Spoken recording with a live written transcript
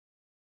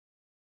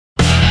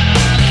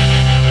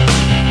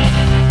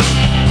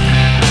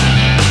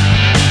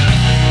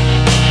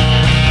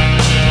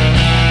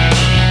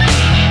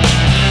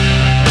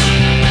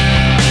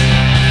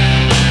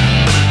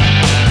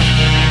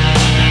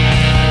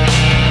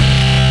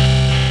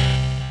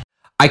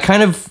I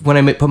kind of, when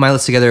I put my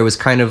list together, it was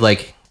kind of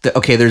like,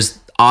 okay, there's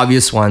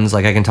obvious ones.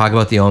 Like I can talk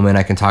about The Omen,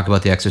 I can talk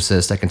about The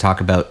Exorcist, I can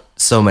talk about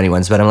so many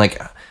ones, but I'm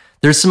like,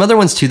 there's some other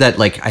ones too that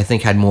like I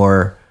think had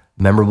more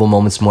memorable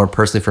moments more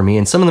personally for me,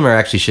 and some of them are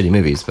actually shitty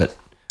movies, but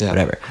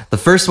whatever. The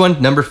first one,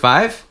 number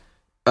 5,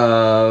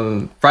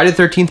 Friday the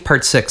 13th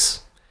Part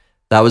 6.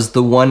 That was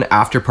the one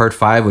after Part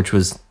 5, which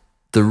was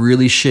the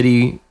really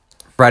shitty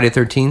Friday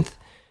the 13th,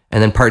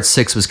 and then Part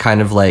 6 was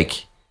kind of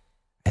like,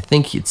 I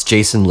think it's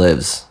Jason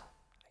Lives.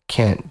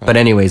 But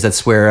anyways,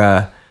 that's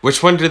where...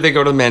 Which one did they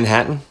go to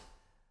Manhattan?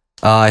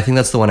 I think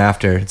that's the one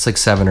after. It's like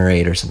 7 or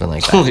 8 or something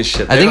like that. Holy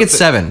shit. I think it's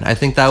 7. I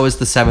think that was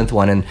the 7th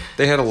one. And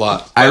they had a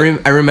lot. I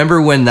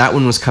remember when that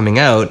one was coming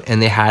out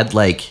and they had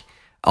like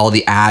all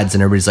the ads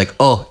and everybody's like,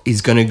 oh,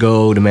 he's going to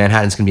go to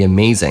Manhattan. It's going to be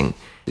amazing.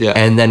 Yeah.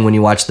 And then when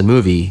you watch the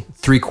movie,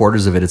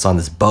 3/4 of it's on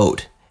this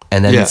boat.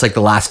 And then it's like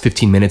the last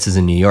 15 minutes is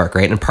in New York,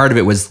 right? And part of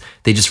it was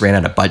they just ran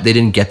out of budget. They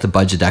didn't get the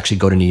budget to actually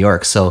go to New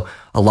York. So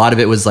a lot of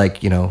it was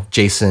like,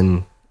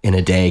 Jason in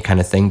a day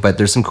kind of thing. But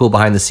there's some cool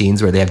behind the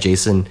scenes where they have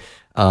Jason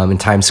in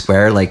Times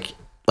Square, like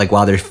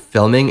while they're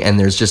filming, and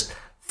there's just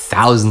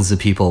thousands of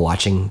people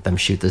watching them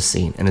shoot this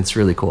scene, and it's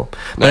really cool.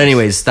 Nice. But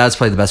anyways, that's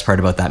probably the best part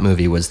about that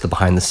movie was the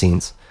behind the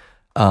scenes.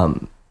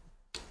 So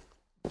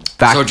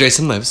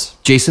Jason Lives.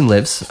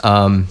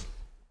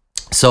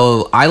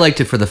 So I liked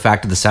it for the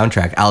fact of the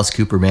soundtrack, Alice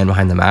Cooper, Man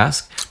Behind the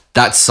Mask.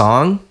 That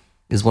song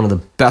is one of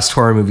the best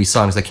horror movie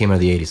songs that came out of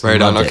the 80s. Right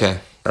on, okay.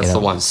 That's the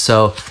one.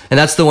 So, and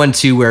that's the one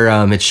too where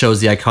it shows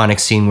the iconic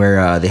scene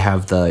where they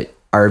have the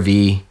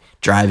RV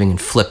driving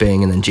and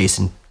flipping, and then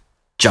Jason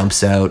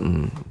jumps out,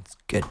 and it's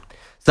good.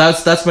 So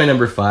that's my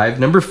number 5.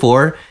 Number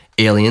 4,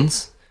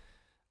 Aliens.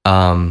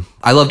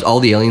 I loved all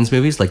the Aliens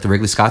movies, like the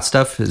Ridley Scott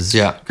stuff is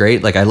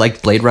great. Like I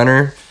liked Blade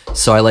Runner,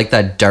 so I like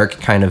that dark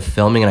kind of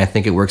filming, and I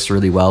think it works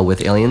really well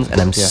with Aliens,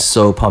 and I'm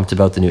so pumped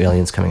about the new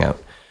Aliens coming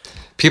out.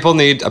 People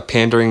need a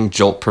pandering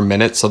jolt per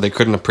minute, so they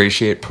couldn't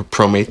appreciate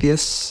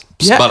Prometheus.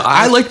 Yeah, but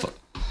I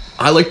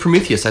like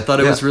Prometheus. I thought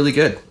it was really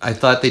good. I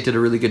thought they did a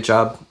really good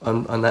job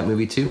on that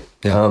movie too.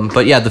 Yeah.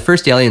 But yeah, the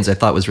first Aliens I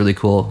thought was really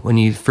cool when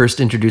you first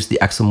introduced the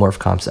exomorph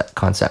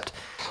concept.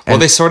 Well,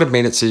 they sort of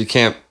made it so you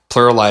can't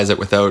pluralize it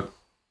without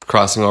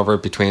crossing over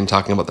between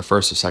talking about the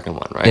first or second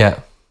one, right? Yeah.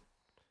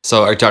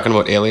 So are you talking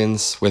about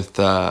Aliens with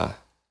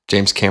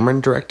James Cameron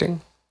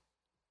directing?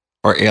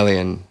 Or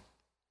Alien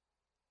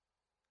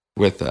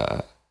with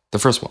the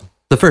first one?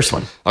 The first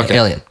one. Okay.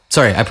 Alien.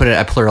 Sorry, I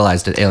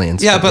pluralized it,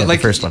 Aliens. Yeah, but like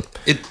the first one.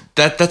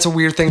 That's a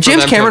weird thing.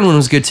 James Cameron one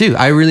was good too.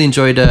 I really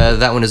enjoyed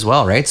that one as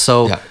well, right?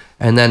 So,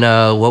 and then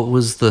what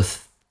was the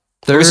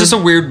third? It was just a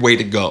weird way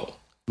to go.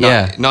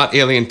 Not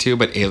Alien 2,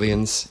 but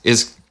Aliens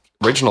is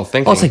original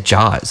thinking. Well, it's like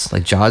Jaws.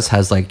 Like Jaws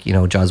has like,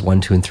 Jaws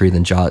 1, 2, and 3,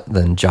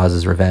 then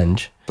Jaws'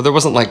 Revenge. But there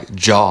wasn't like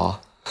Jaw.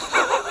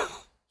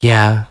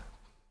 Yeah.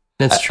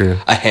 That's true.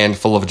 A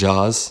handful of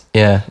Jaws.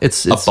 Yeah.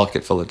 It's a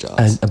bucket full of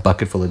Jaws. A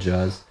bucket full of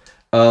Jaws.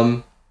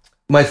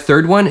 My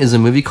third one is a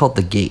movie called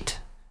The Gate.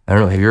 I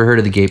don't know. Have you ever heard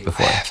of The Gate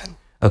before? I haven't.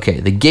 Okay.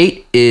 The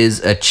Gate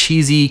is a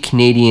cheesy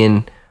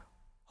Canadian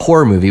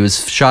horror movie. It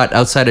was shot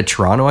outside of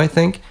Toronto, I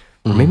think.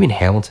 Or maybe in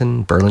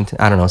Hamilton, Burlington.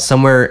 I don't know.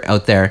 Somewhere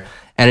out there.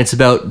 And it's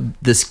about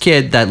this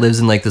kid that lives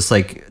in like this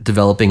like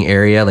developing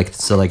area, like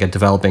a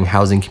developing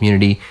housing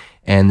community.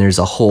 And there's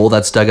a hole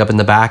that's dug up in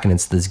the back, and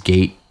it's this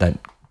gate that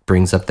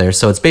brings up there.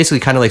 So it's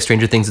basically kind of like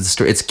Stranger Things.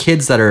 It's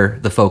kids that are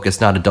the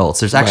focus, not adults.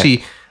 There's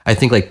actually, I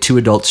think, like 2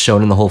 adults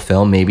shown in the whole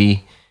film,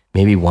 maybe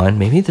one,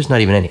 maybe there's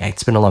not even any.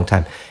 It's been a long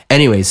time.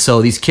 Anyways,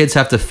 so these kids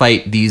have to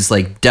fight these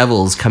like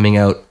devils coming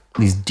out,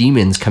 these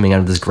demons coming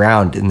out of this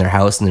ground in their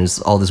house, and there's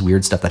all this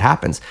weird stuff that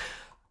happens.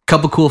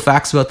 Couple cool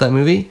facts about that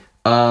movie.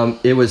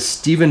 It was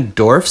Steven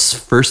Dorff's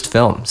first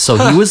film. So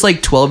he was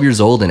like 12 years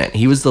old in it.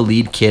 He was the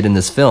lead kid in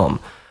this film.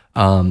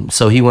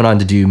 So he went on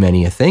to do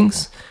many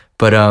things.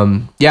 But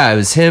it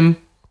was him.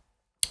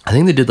 I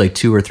think they did like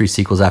 2 or 3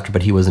 sequels after,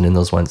 but he wasn't in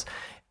those ones.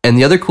 And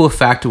the other cool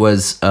fact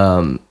was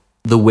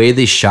the way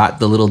they shot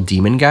the little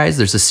demon guys.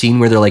 There's a scene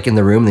where they're like in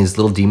the room and these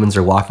little demons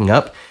are walking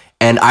up.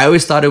 And I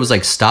always thought it was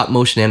like stop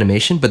motion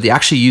animation, but they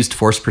actually used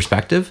forced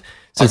perspective.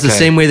 So it's the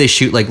same way they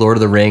shoot like Lord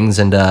of the Rings,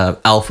 and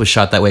Elf was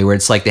shot that way, where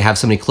it's like they have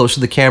somebody close to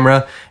the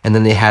camera and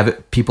then they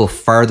have people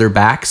farther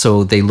back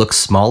so they look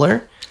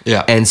smaller.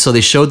 Yeah. And so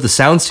they showed the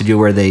sound studio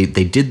where they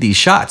did these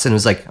shots, and it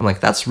was like, I'm like,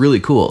 that's really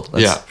cool.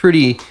 That's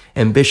pretty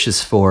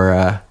ambitious for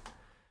a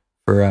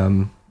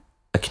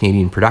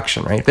Canadian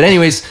production, right? But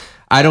anyways,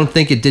 I don't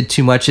think it did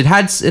too much. It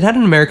had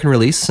an American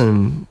release,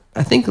 and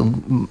I think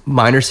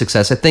minor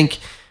success. I think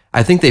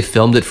they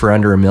filmed it for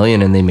under $1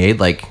 million and they made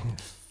like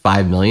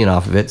 $5 million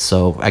off of it.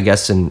 So I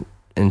guess in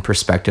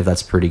perspective,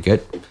 that's pretty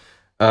good.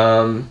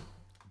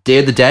 Day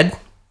of the Dead,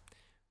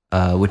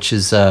 which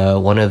is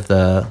one of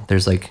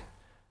there's like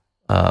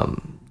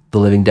the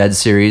Living Dead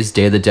series.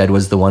 Day of the Dead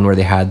was the one where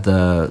they had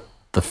the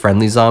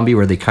friendly zombie,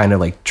 where they kind of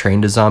like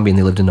trained a zombie and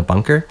they lived in a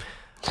bunker.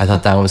 I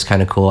thought that one was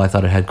kind of cool. I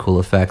thought it had cool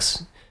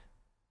effects.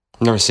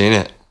 Never seen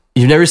it.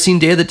 You've never seen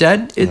Day of the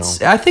Dead? No.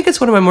 I think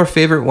it's one of my more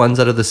favorite ones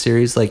out of the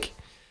series. Like,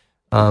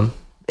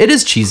 It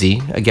is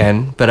cheesy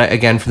again, but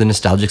again for the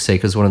nostalgic sake,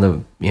 it was one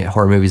of the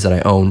horror movies that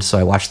I owned, so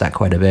I watched that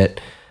quite a bit.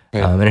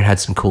 Right. And it had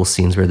some cool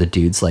scenes where the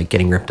dude's like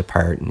getting ripped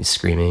apart and he's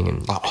screaming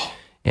and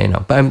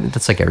but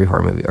that's like every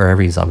horror movie or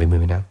every zombie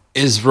movie now.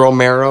 Is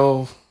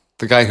Romero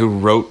the guy who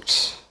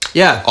wrote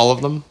all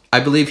of them? I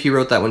believe he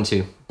wrote that one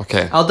too.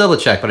 Okay. I'll double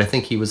check, but I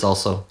think he was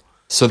also.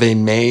 So they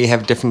may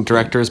have different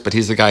directors, but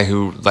he's the guy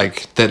who the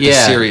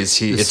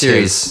series. It's series.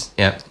 His.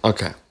 Yeah.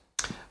 Okay.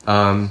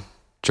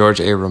 George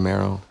A.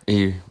 Romero.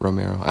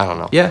 I don't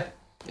know. Yeah.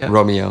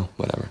 Romeo,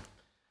 whatever.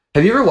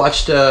 Have you ever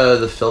watched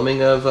the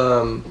filming of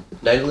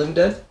Night of the Living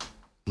Dead?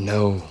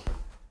 No.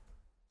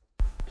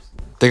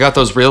 They got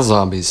those real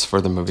zombies for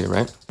the movie,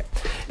 right?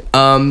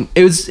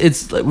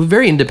 It's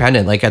very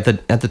independent. Like at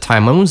the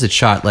time, when was it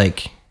shot?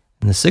 Like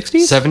in the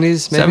 60s?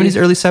 70s, maybe? 70s,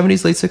 early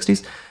 70s, late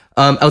 60s.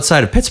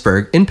 Outside of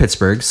Pittsburgh, in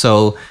Pittsburgh.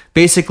 So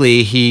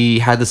basically, he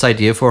had this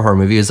idea for a horror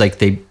movie. It was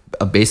like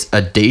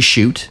a day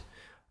shoot,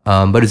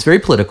 but it's very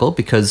political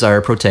because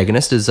our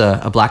protagonist is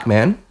a black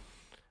man,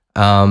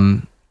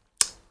 and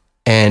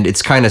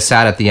it's kind of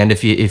sad at the end.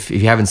 If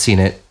you haven't seen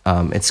it,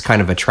 it's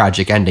kind of a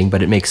tragic ending,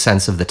 but it makes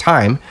sense of the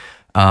time.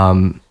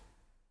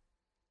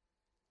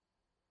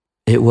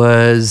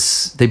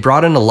 They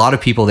brought in a lot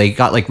of people. They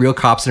got like real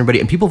cops and everybody,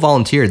 and people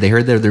volunteered. They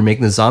heard that they're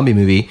making the zombie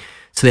movie.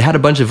 So they had a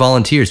bunch of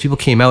volunteers. People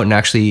came out and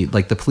actually,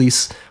 like the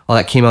police, all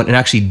that came out and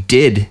actually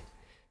did,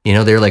 they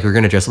were like, we're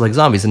going to dress up like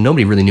zombies. And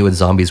nobody really knew what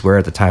zombies were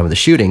at the time of the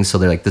shooting. So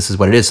they're like, this is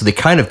what it is. So they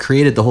kind of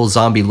created the whole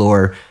zombie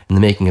lore in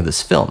the making of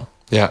this film.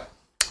 Yeah.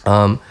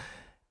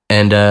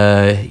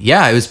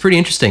 It was pretty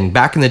interesting.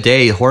 Back in the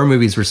day, horror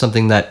movies were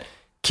something that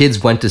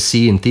kids went to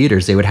see in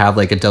theaters. They would have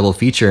like a double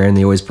feature and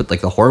they always put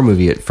like the horror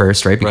movie at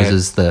first, right? Because it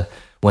was the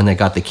one that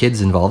got the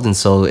kids involved. And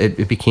so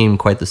it became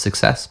quite the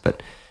success.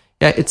 But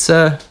yeah, it's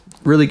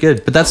really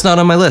good. But that's not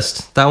on my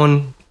list. That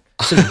one,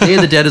 Day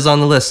of the Dead is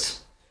on the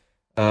list.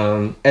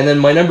 And then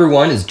my number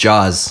one is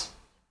Jaws.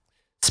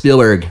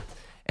 Spielberg.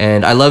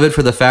 And I love it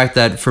for the fact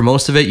that for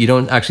most of it, you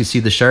don't actually see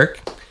the shark.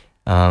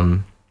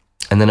 And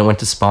then it went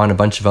to spawn a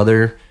bunch of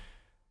other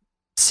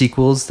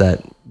sequels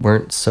that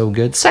weren't so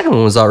good. The second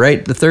one was all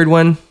right. The third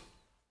one,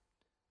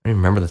 I don't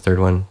remember the third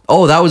one.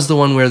 Oh, that was the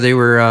one where they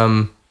were,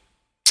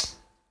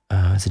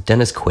 is it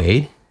Dennis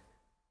Quaid?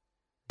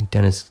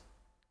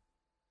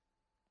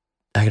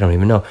 I don't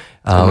even know.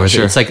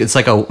 Sure. It's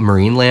like a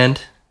marine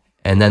land,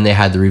 and then they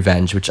had the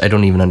revenge, which I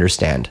don't even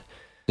understand.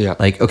 Yeah.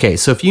 Like, okay,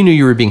 so if you knew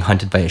you were being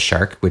hunted by a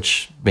shark,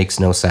 which makes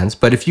no sense,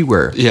 but if you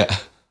were,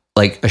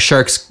 like a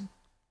shark's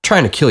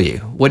trying to kill you,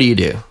 what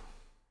do?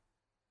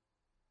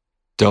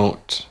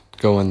 Don't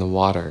go in the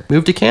water.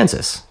 Move to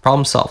Kansas.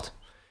 Problem solved.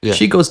 Yeah.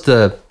 She goes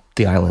to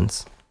the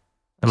islands.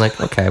 I'm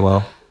like, okay,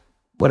 well,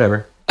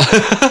 whatever.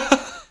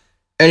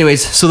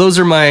 Anyways, so those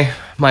are my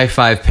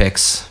 5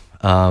 picks.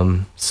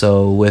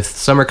 So with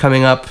summer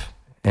coming up,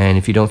 and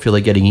if you don't feel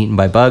like getting eaten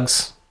by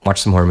bugs,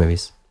 watch some horror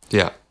movies.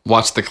 Yeah.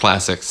 Watch the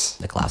classics.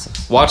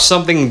 Watch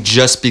something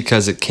just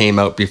because it came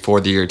out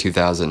before the year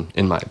 2000,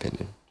 in my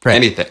opinion. Right.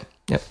 Anything.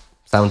 Yep.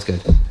 Sounds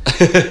good.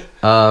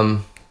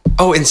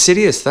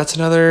 Insidious. That's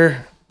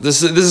another...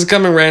 This is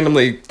coming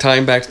randomly,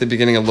 tying back to the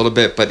beginning a little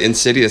bit, but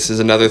Insidious is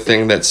another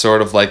thing that's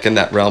sort of like in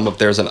that realm of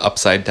there's an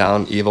upside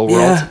down evil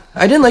world. Yeah,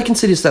 I didn't like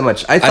Insidious that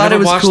much. I thought it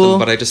was cool,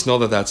 but I just know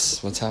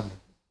that's what's happening.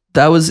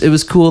 It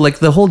was cool, like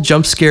the whole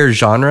jump scare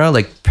genre,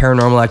 like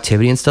Paranormal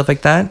Activity and stuff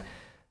like that.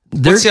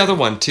 What's the other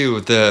one too?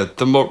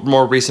 The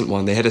more recent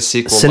one. They had a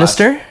sequel.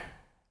 Sinister?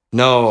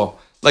 No,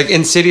 like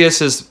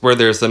Insidious is where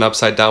there's an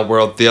upside down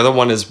world. The other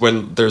one is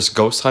when there's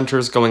ghost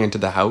hunters going into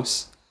the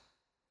house.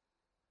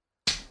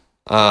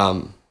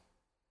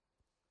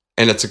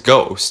 And it's a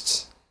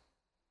ghost.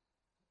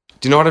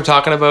 Do you know what I'm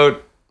talking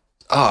about?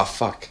 Oh,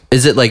 fuck.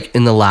 Is it like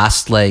in the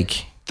last,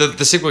 like...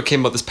 The sequel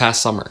came out this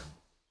past summer.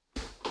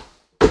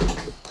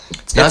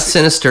 It's not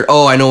Sinister.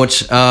 Oh, I know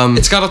which...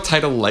 It's got a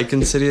title like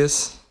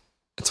Insidious.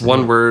 It's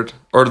one word.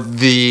 Or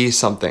the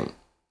something.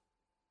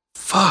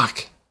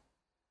 Fuck.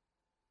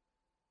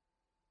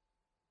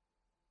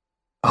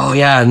 Oh,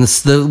 yeah. And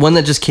the one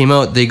that just came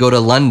out, they go to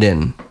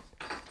London.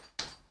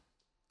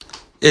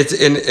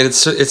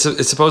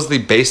 It's supposedly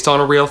based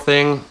on a real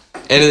thing,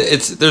 and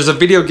there's a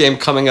video game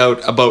coming out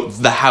about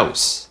the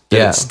house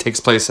that it takes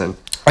place in.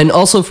 And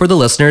also for the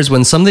listeners,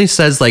 when somebody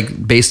says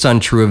like based on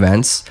true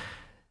events,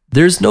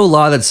 there's no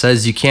law that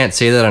says you can't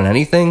say that on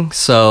anything.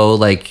 So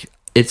like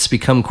it's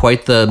become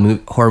quite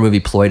the horror movie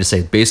ploy to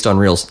say based on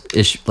real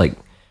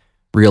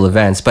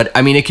events. But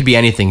I mean, it could be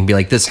anything. It'd be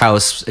like this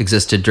house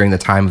existed during the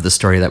time of the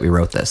story that we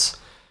wrote this.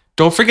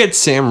 Don't forget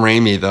Sam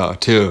Raimi though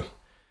too.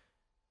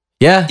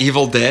 Yeah,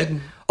 Evil Dead.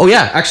 Oh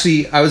yeah,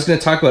 actually, I was going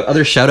to talk about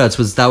other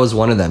shoutouts. That was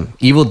one of them.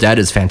 Evil Dead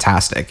is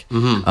fantastic.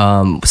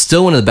 Mm-hmm.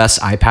 Still one of the best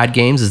iPad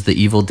games is the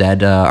Evil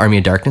Dead Army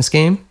of Darkness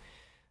game.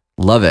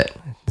 Love it.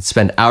 I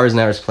spent hours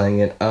and hours playing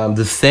it.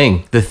 The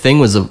Thing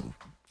was a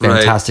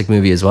fantastic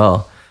movie as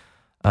well.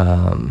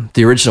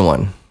 The original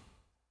one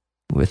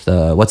with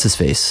what's his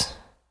face?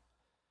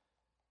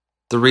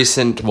 The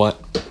recent what?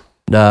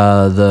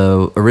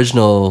 The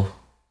original.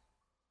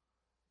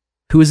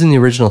 Who was in the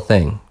original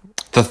Thing?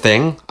 The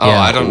Thing? Oh, Yeah.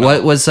 I don't know.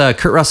 What was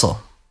Kurt Russell?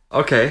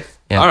 Okay.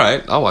 Yeah. All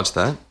right. I'll watch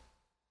that.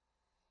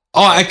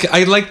 Oh,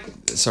 I like...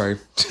 Sorry.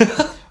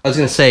 I was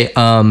going to say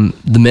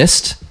The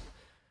Mist,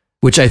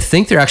 which I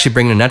think they're actually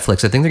bringing to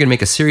Netflix. I think they're going to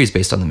make a series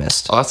based on The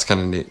Mist. Oh, that's kind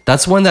of neat.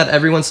 That's one that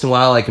every once in a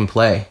while I can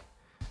play,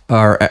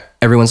 or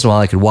every once in a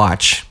while I could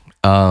watch.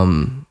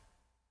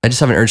 I just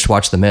have an urge to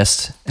watch The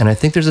Mist, and I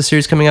think there's a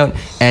series coming out,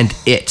 and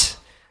It,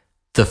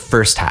 the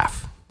first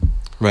half.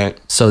 Right.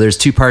 So there's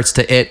 2 parts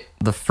to It.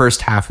 The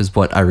first half is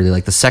what I really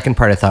like. The second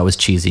part I thought was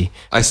cheesy.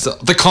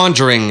 The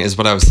Conjuring is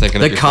what I was thinking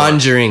of The before.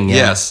 Conjuring, yeah.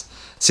 Yes.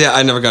 See,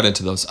 I never got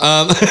into those.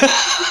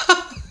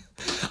 I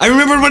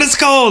remembered what it's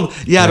called.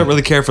 Yeah, I don't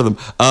really care for them.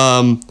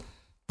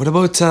 What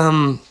about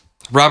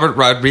Robert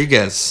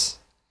Rodriguez?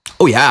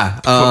 Oh,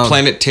 yeah.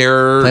 Planet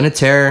Terror. Planet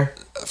Terror.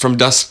 From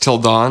Dusk Till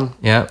Dawn.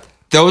 Yeah.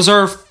 Those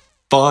are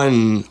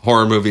fun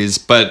horror movies,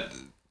 but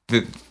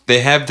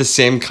they have the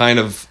same kind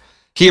of...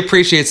 He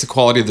appreciates the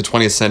quality of the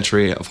 20th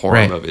century of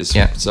horror movies.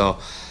 Yeah. So,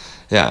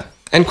 yeah.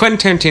 And Quentin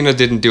Tarantino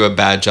didn't do a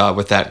bad job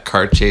with that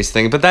car chase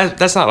thing, but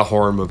that's not a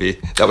horror movie.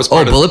 That was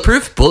part of...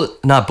 Bulletproof?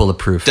 Not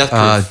Bulletproof. Death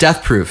Proof.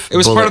 Death Proof. It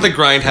was part of the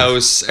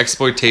Grindhouse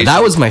exploitation.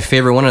 That was my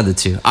favorite one of the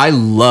 2. I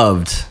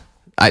loved...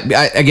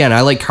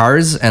 I like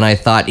cars, and I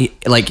thought...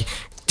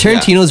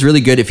 Tarantino's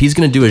really good. If he's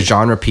going to do a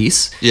genre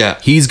piece,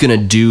 he's going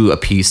to do a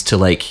piece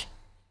to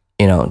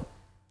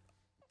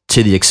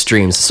to the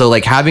extremes. So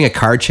like having a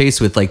car chase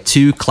with like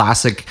 2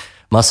 classic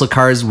muscle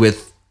cars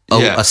with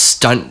a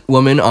stunt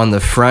woman on the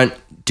front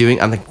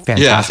doing, I'm like,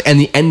 fantastic. And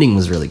the ending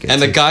was really good.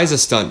 And too. the guy's a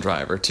stunt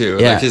driver too.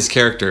 Yeah. Like his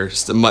character,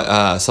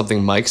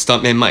 something Mike,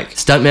 Stuntman Mike.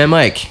 Stuntman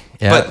Mike.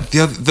 Yeah. But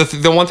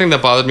the one thing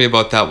that bothered me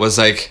about that was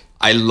like,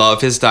 I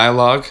love his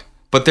dialogue,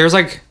 but there's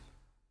like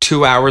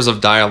 2 hours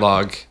of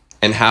dialogue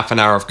and half an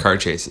hour of car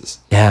chases.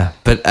 Yeah,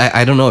 but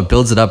I don't know. It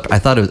builds it up. I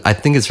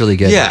think it's really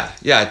good. Yeah,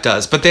 it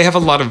does. But they have a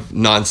lot of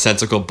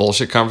nonsensical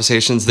bullshit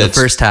conversations. That's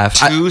the first half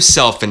too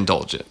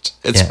self-indulgent.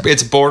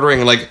 It's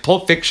bordering like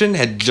Pulp Fiction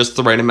had just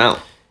the right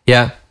amount.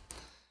 Yeah,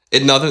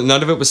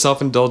 none of it was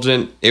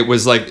self-indulgent. It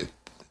was like,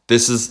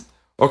 this is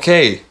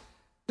okay.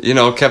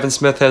 Kevin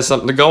Smith has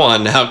something to go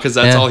on now because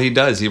that's all he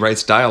does. He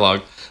writes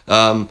dialogue,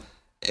 and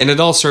it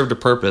all served a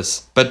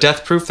purpose. But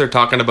Death Proof, they're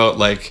talking about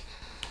like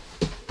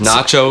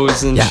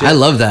nachos and shit. I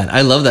love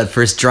that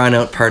first drawn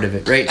out part of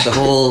it, right? The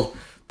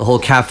whole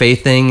cafe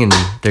thing, and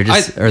they're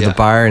just the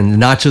bar and the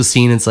nacho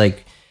scene. It's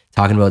like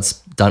talking about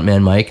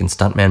Stuntman Mike and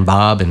Stuntman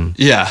Bob and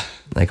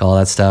like all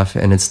that stuff,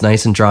 and it's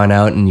nice and drawn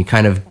out, and you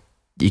kind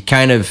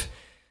of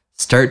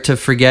start to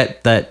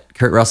forget that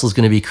Kurt Russell's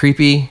going to be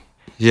creepy.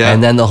 Yeah,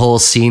 and then the whole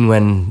scene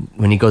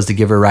when he goes to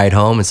give her a ride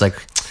home, it's like,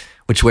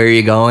 which way are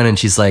you going? And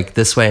she's like,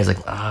 this way. It's like,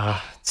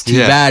 it's too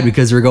bad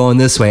because we're going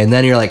this way. And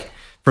then you're like,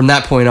 from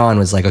that point on,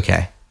 was like,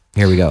 okay.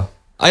 Here we go.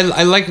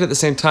 I like it at the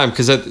same time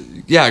because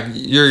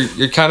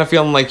you're kind of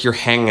feeling like you're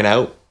hanging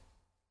out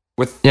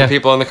with the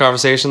people in the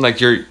conversation,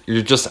 like you're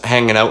just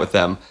hanging out with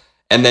them,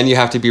 and then you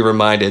have to be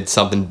reminded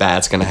something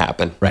bad's going to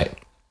happen. Right.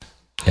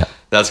 Yeah.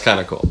 That's kind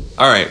of cool.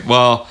 All right.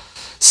 Well,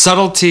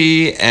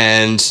 subtlety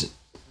and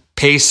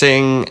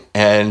pacing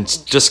and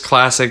just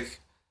classic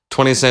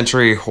 20th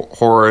century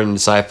horror and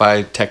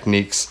sci-fi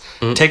techniques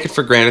take it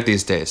for granted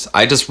these days.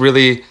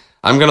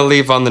 I'm going to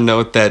leave on the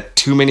note that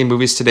too many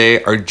movies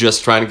today are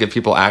just trying to give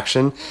people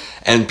action,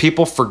 and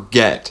people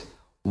forget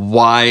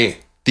why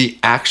the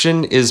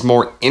action is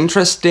more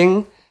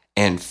interesting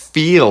and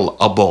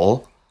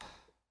feelable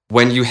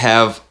when you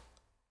have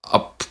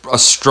a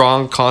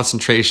strong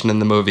concentration in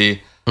the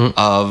movie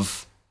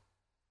of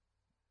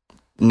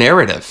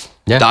narrative,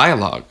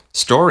 dialogue,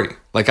 story,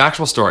 like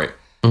actual story.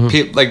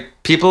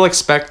 People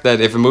expect that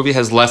if a movie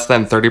has less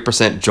than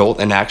 30% jolt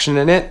and action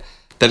in it,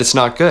 that it's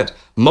not good.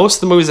 Most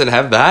of the movies that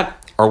have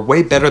that are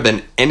way better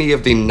than any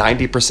of the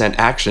 90%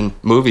 action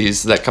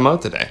movies that come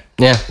out today.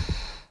 Yeah.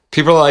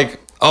 People are like,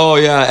 oh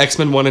yeah,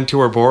 X-Men 1 and 2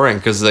 are boring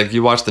because like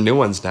you watch the new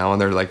ones now and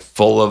they're like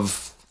full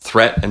of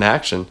threat and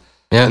action.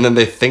 Yeah. And then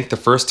they think the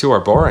first 2 are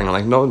boring. I'm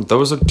like, no,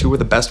 those are 2 of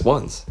the best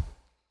ones.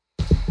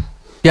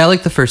 Yeah, I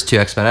like the first 2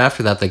 X-Men.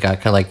 After that, they got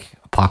kind of like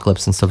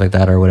Apocalypse and stuff like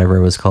that or whatever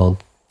it was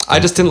called. I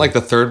just didn't like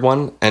the third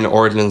one and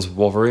Origins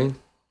Wolverine.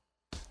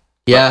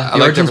 Yeah,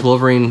 the Origins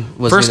Wolverine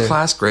was First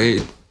Class,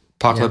 great.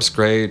 Apocalypse,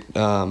 great.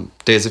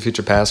 Days of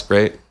Future Past,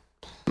 great.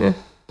 Yeah.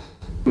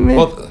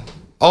 Well,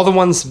 all the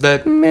ones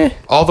that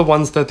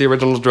the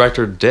original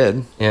director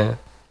did. Yeah.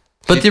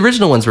 But the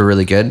original ones were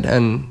really good,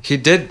 and he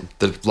did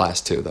the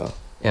last 2 though.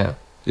 Yeah.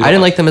 I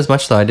didn't like them as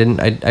much though.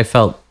 I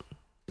felt.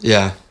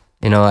 Yeah.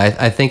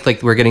 I think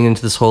like we're getting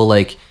into this whole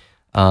like,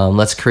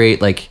 let's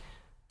create like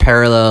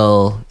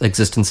parallel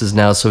existences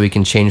now so we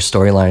can change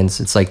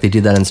storylines. It's like they do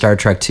that in Star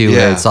Trek too,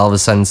 where it's all of a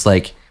sudden it's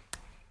like,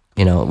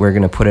 we're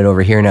going to put it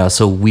over here now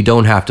so we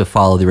don't have to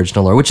follow the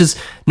original lore, which is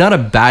not a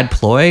bad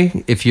ploy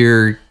if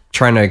you're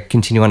trying to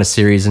continue on a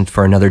series and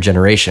for another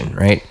generation,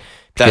 right?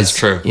 Because, that's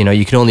true.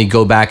 You can only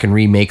go back and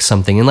remake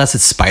something unless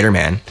it's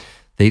Spider-Man.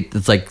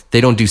 It's like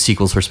they don't do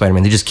sequels for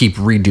Spider-Man. They just keep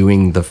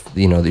redoing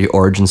the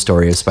origin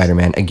story of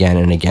Spider-Man again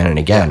and again and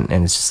again.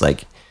 And it's just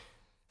like,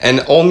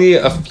 And only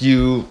a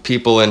few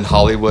people in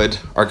Hollywood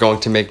are going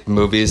to make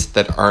movies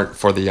that aren't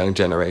for the young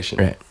generation.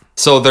 Right.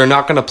 So they're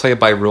not going to play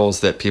by rules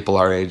that people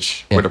our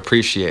age would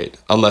appreciate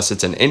unless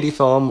it's an indie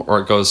film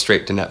or it goes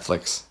straight to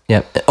Netflix.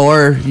 Yeah.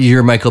 Or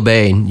you're Michael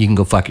Bay and you can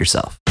go fuck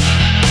yourself.